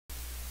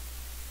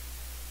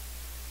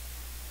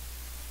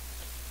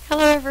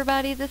Hello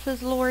everybody, this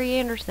is Lori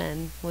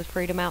Anderson with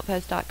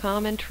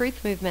FreedomOutpost.com and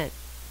Truth Movement.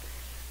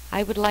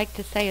 I would like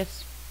to say a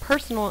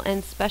personal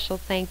and special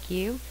thank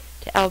you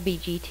to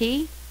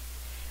LGBT,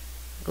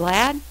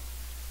 GLAAD,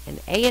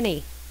 and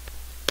A&E.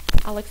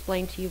 I'll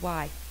explain to you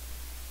why.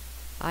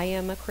 I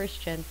am a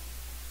Christian,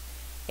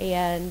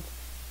 and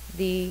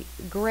the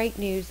great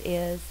news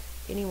is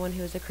anyone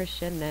who is a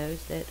Christian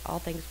knows that all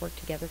things work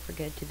together for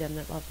good to them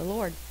that love the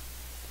Lord.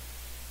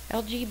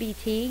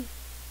 LGBT,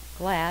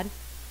 GLAAD,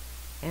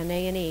 and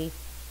A&E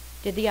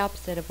did the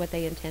opposite of what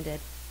they intended.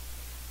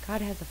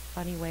 God has a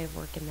funny way of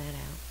working that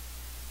out.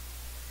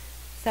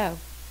 So,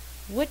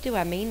 what do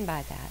I mean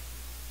by that?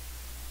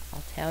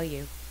 I'll tell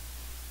you.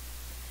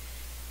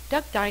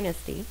 Duck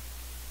Dynasty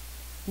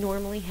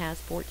normally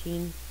has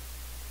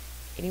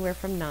anywhere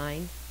from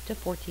 9 to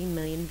 14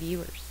 million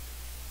viewers.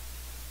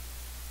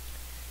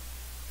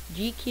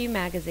 GQ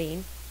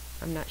magazine,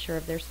 I'm not sure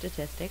of their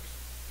statistics,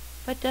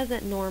 but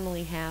doesn't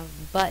normally have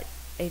but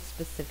a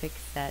specific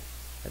set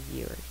of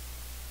viewers,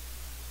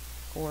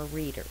 or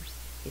readers,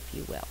 if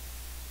you will.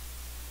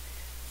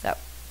 So,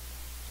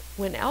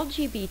 when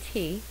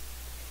LGBT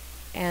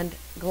and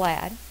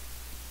GLAAD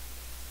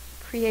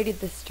created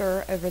the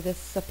stir over this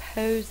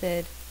supposed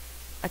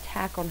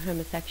attack on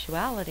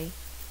homosexuality,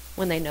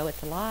 when they know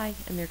it's a lie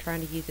and they're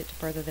trying to use it to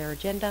further their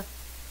agenda,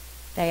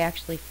 they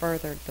actually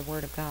furthered the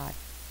Word of God.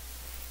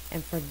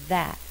 And for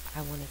that,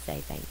 I want to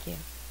say thank you.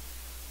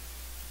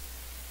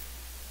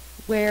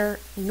 Where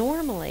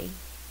normally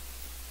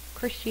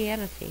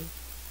Christianity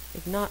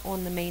is not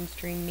on the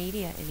mainstream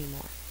media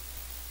anymore.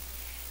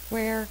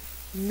 Where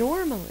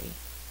normally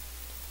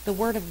the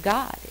Word of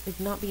God is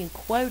not being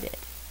quoted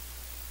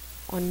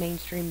on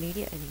mainstream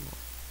media anymore.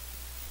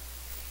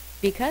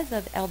 Because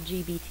of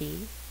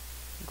LGBT,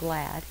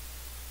 GLAAD,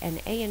 and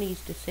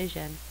A&E's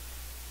decision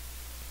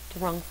to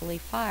wrongfully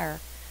fire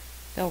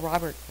Phil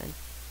Robertson,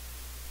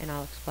 and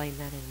I'll explain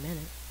that in a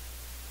minute,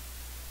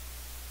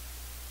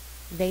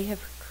 they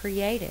have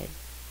created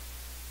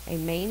a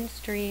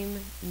mainstream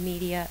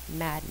media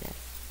madness,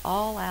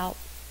 all out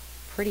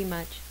pretty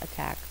much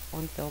attack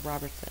on Phil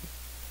Robertson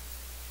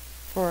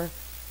for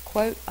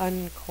quote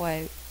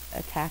unquote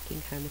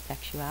attacking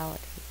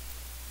homosexuality.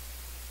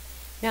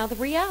 Now the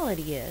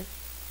reality is,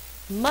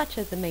 much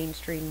of the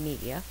mainstream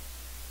media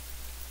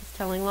is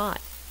telling lies.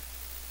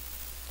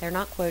 They're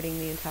not quoting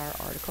the entire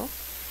article,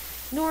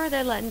 nor are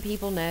they letting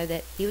people know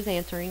that he was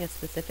answering a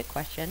specific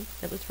question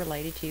that was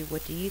related to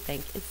what do you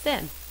think is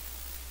sin.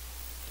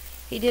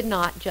 He did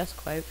not just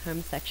quote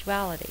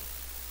homosexuality.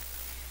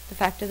 The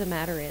fact of the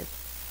matter is,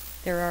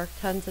 there are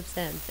tons of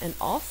sins, and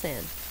all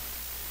sin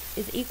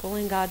is equal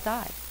in God's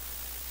eyes.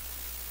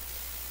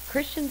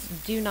 Christians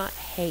do not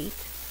hate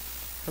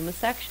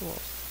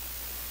homosexuals.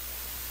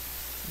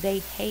 They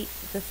hate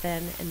the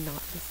sin and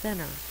not the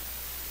sinner.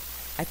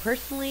 I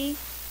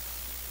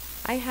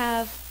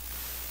have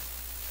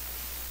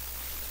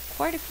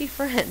quite a few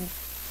friends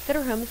that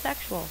are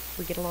homosexual.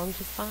 We get along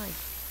just fine.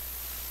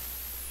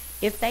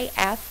 If they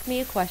ask me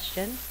a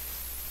question,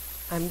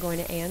 I'm going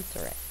to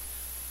answer it.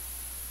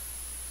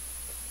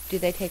 Do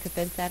they take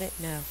offense at it?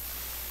 No.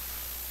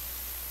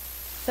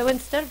 So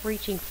instead of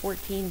reaching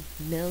 14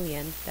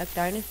 million Duck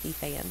Dynasty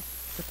fans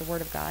with the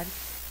Word of God,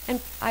 and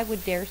I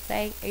would dare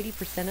say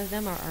 80% of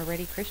them are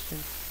already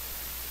Christians,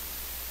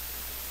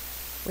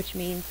 which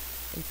means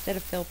instead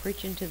of Phil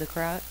preaching to the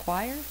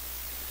choir,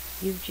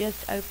 you've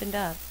just opened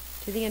up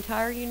to the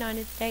entire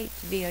United States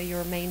via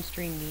your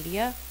mainstream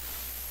media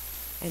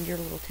and your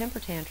little temper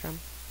tantrum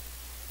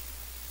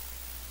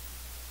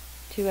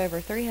to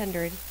over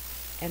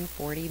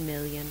 340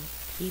 million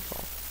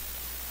people.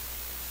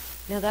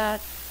 Now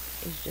that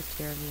is just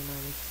here in the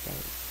United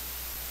States.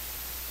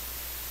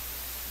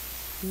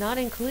 Not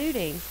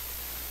including,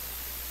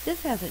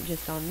 this hasn't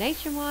just gone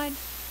nationwide,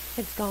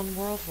 it's gone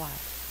worldwide.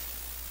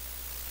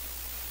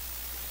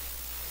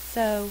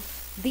 So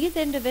these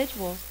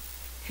individuals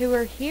who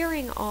are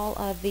hearing all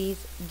of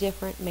these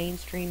different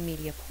mainstream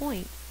media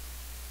points,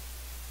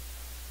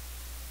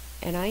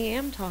 and I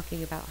am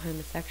talking about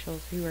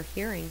homosexuals who are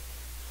hearing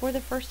for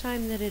the first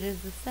time that it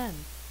is a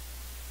sin.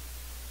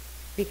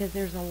 Because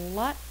there's a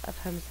lot of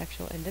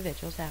homosexual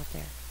individuals out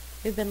there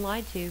who've been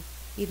lied to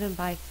even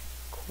by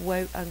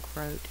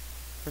quote-unquote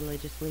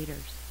religious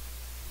leaders.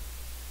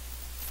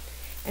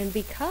 And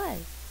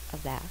because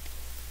of that,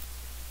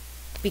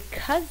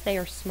 because they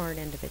are smart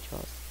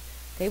individuals,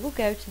 they will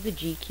go to the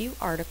GQ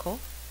article,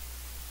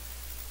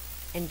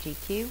 and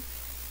GQ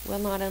will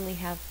not only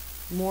have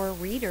more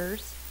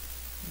readers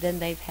than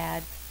they've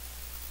had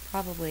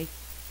probably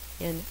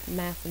in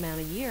mass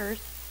amount of years,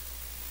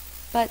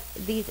 but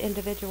these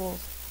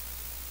individuals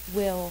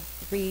will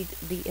read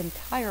the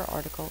entire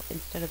article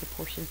instead of the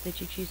portions that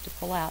you choose to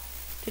pull out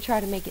to try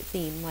to make it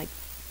seem like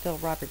Phil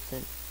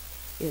Robertson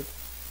is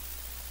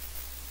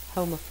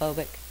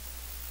homophobic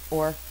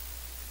or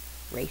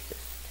racist.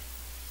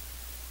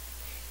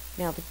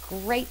 Now the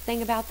great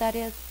thing about that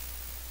is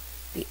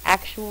the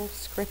actual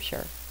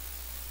scripture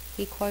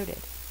he quoted,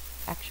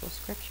 actual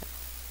scripture.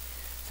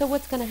 So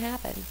what's going to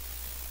happen?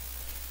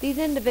 These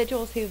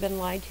individuals who've been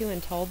lied to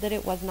and told that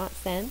it was not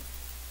sin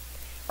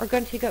are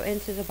going to go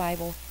into the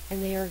Bible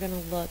and they are going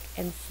to look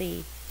and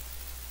see,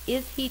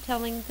 is he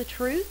telling the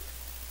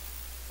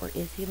truth or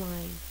is he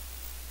lying?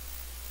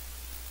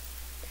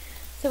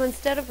 So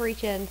instead of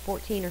reaching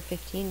 14 or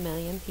 15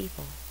 million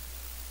people,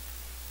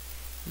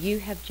 you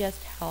have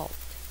just helped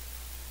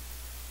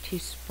to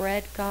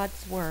spread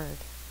God's word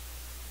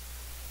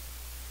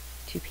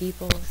to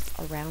people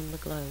around the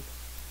globe.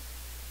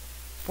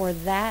 For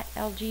that,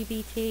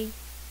 LGBT,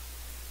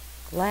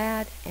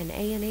 GLAAD, and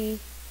A&E,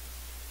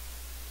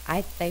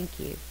 I thank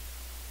you.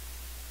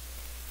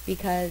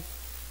 Because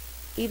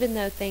even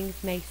though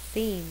things may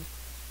seem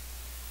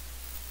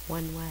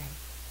one way,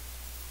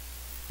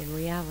 in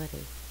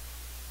reality,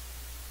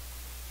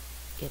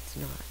 it's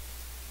not.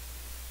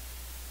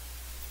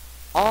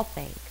 All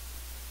things,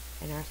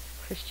 and our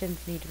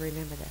Christians need to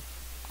remember this,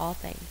 all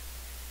things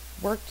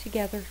work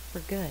together for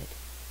good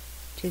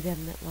to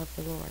them that love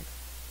the Lord.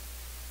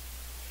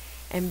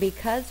 And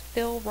because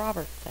Phil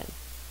Robertson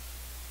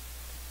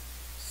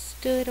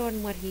stood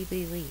on what he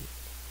believed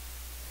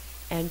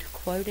and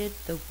quoted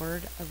the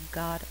Word of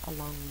God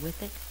along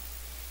with it,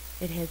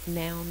 it has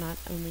now not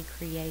only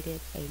created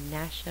a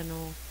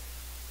national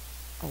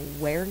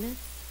awareness,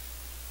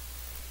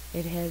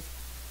 it has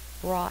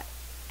brought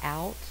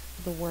out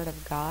the Word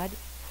of God,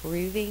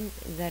 proving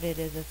that it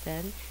is a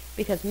sin,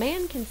 because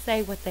man can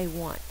say what they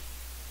want.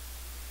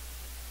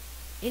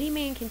 Any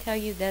man can tell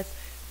you this,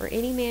 or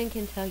any man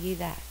can tell you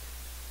that.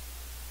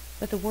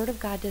 But the Word of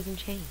God doesn't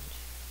change.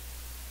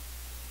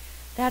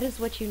 That is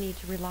what you need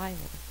to rely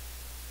on.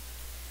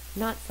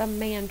 Not some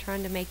man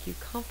trying to make you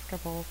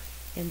comfortable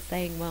in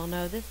saying, well,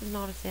 no, this is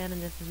not a sin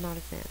and this is not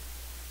a sin.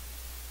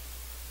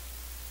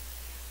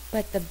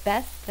 But the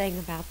best thing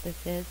about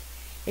this is,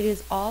 it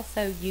is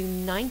also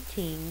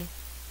uniting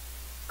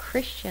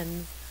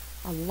Christians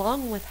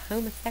along with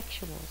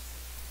homosexuals,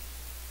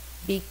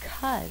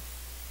 because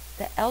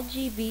the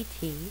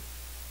LGBT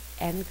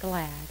and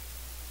GLAAD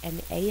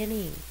and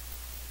A&E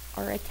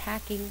are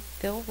attacking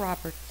Phil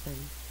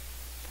Robertson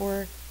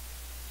for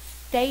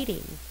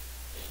stating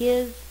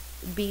his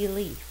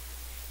belief,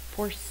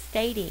 for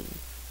stating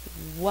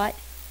what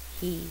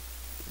he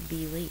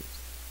believes.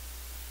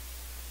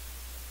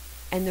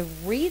 And the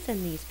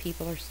reason these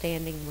people are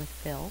standing with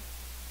Phil,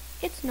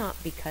 it's not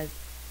because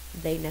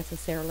they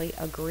necessarily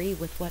agree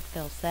with what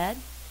Phil said.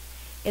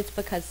 It's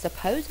because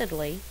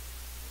supposedly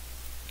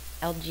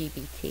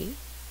LGBT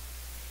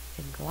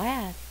and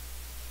GLAAD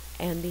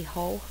and the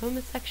whole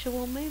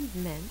homosexual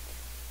movement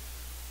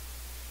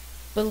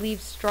believe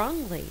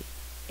strongly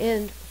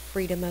in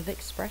freedom of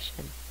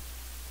expression,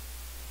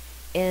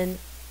 in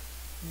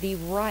the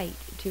right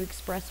to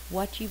express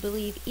what you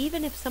believe,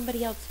 even if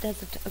somebody else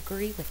doesn't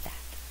agree with that.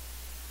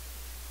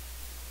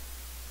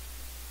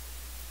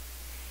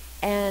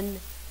 And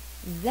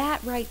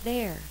that right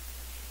there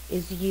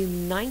is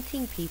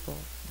uniting people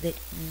that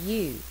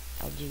you,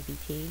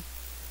 LGBT,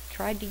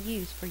 tried to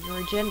use for your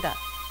agenda.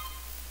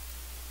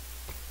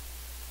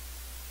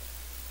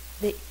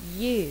 That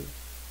you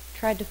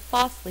tried to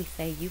falsely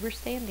say you were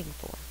standing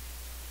for.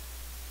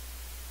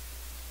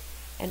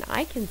 And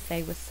I can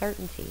say with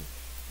certainty,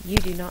 you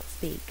do not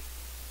speak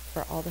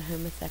for all the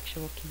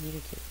homosexual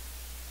community.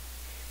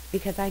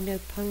 Because I know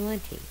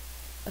plenty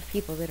of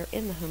people that are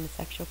in the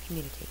homosexual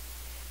community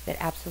that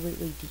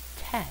absolutely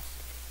detest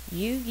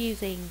you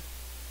using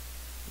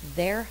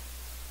their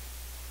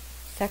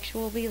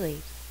sexual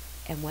beliefs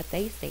and what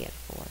they stand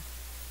for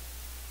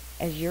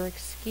as your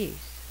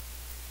excuse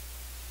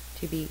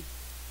to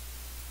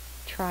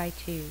try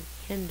to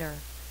hinder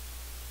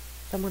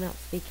someone else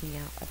speaking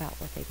out about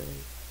what they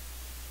believe.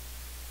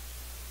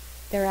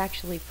 They're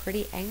actually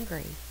pretty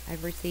angry.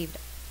 I've received,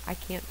 I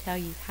can't tell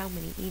you how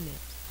many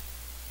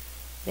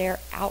emails. They're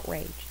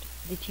outraged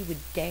that you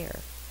would dare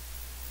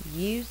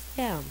use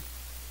them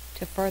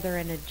to further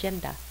an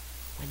agenda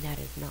when that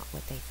is not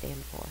what they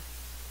stand for.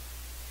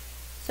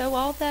 So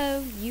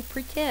although you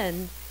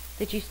pretend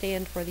that you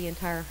stand for the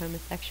entire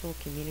homosexual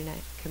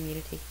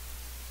community,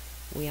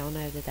 we all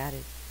know that that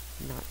is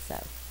not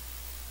so.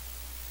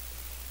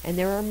 And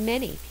there are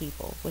many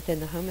people within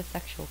the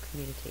homosexual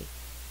community,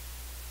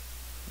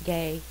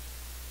 gay,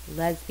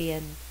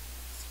 lesbian,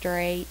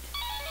 straight,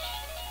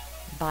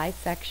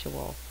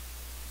 bisexual,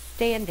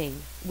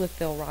 standing with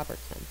Phil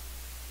Robertson.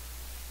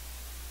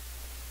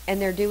 And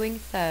they're doing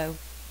so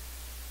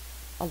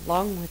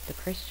along with the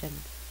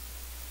Christians,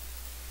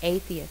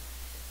 atheists,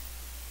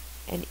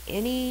 and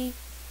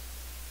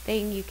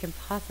anything you can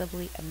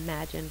possibly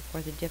imagine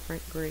for the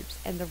different groups.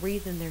 And the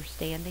reason they're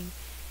standing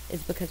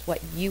is because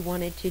what you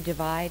wanted to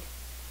divide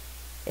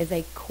is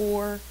a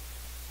core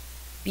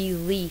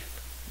belief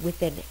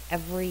within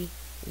every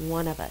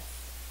one of us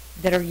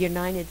that are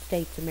United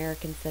States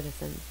American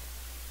citizens,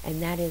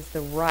 and that is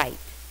the right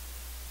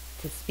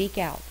to speak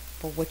out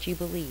for what you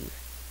believe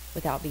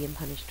without being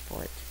punished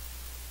for it.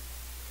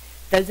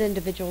 Those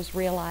individuals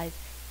realize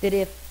that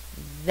if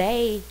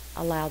they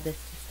allow this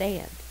to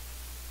stand,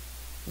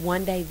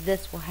 one day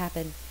this will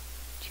happen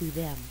to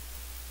them.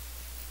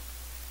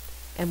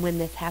 And when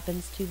this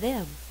happens to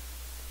them,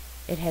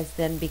 it has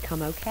then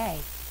become okay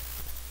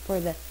for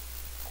the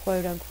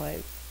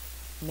quote-unquote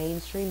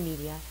mainstream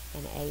media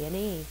and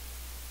A&E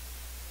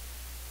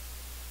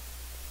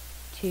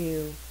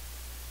to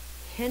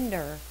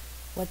hinder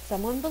what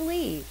someone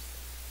believes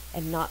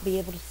and not be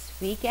able to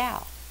speak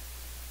out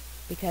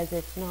because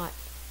it's not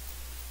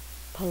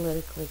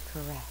politically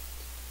correct.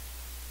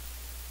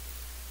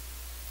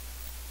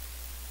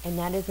 And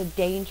that is a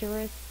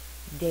dangerous,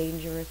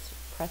 dangerous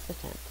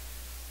precedent.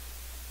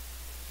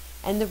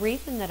 And the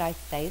reason that I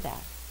say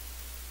that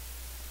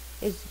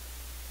is,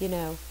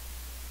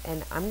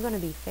 and I'm going to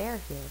be fair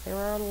here, there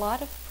are a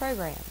lot of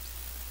programs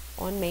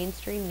on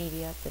mainstream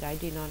media that I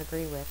do not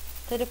agree with,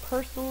 that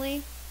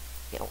personally,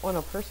 on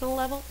a personal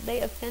level,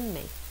 they offend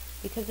me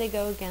because they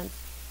go against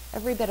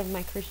every bit of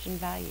my Christian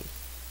values.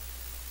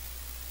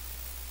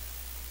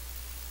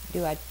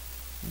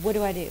 What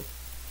do I do?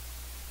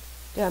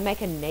 Do I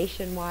make a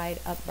nationwide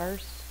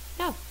upburst?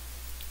 No.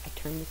 I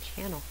turn the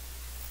channel.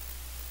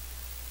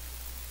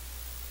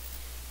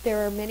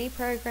 There are many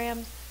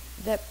programs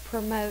that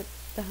promote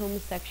the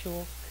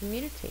homosexual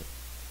community.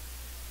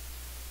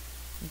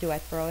 Do I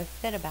throw a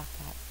fit about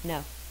that?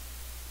 No.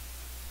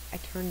 I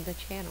turn the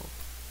channel.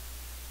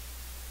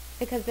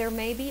 Because there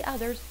may be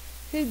others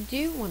who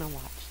do want to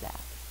watch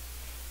that.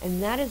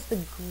 And that is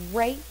the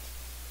great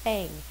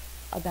thing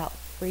about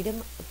freedom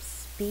of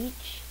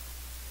speech.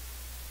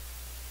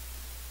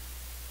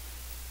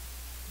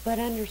 But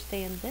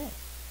understand this.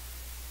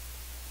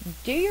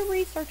 Do your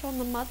research on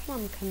the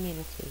Muslim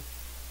community.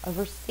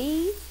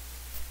 Overseas,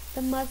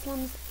 the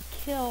Muslims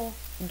kill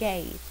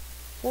gays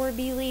for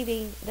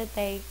believing that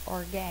they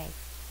are gay.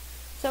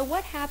 So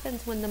what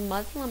happens when the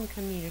Muslim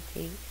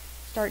community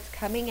starts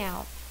coming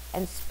out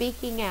and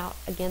speaking out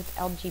against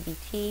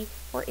LGBT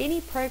or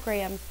any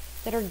programs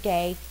that are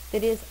gay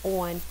that is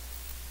on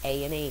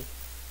A&E?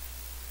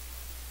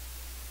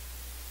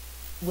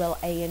 Will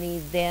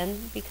A&E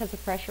then, because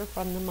of pressure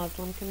from the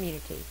Muslim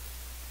community,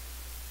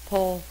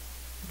 pull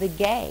the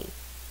gay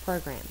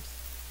programs?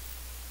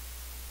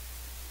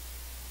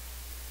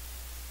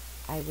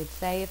 I would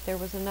say if there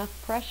was enough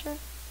pressure,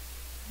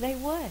 they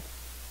would,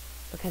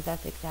 because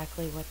that's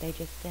exactly what they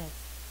just did.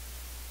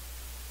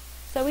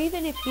 So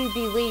even if you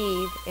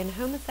believe in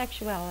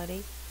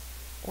homosexuality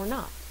or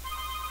not,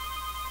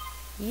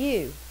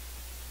 you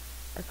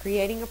are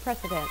creating a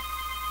precedent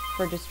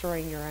for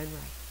destroying your own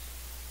rights.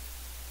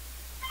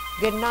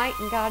 Good night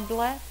and God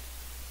bless,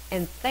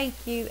 and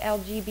thank you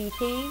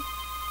LGBT,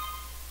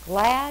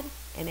 GLAAD,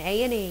 and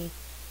A&E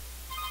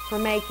for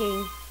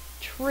making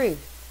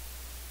truth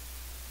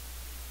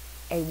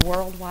a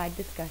worldwide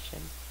discussion.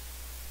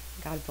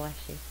 God bless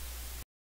you.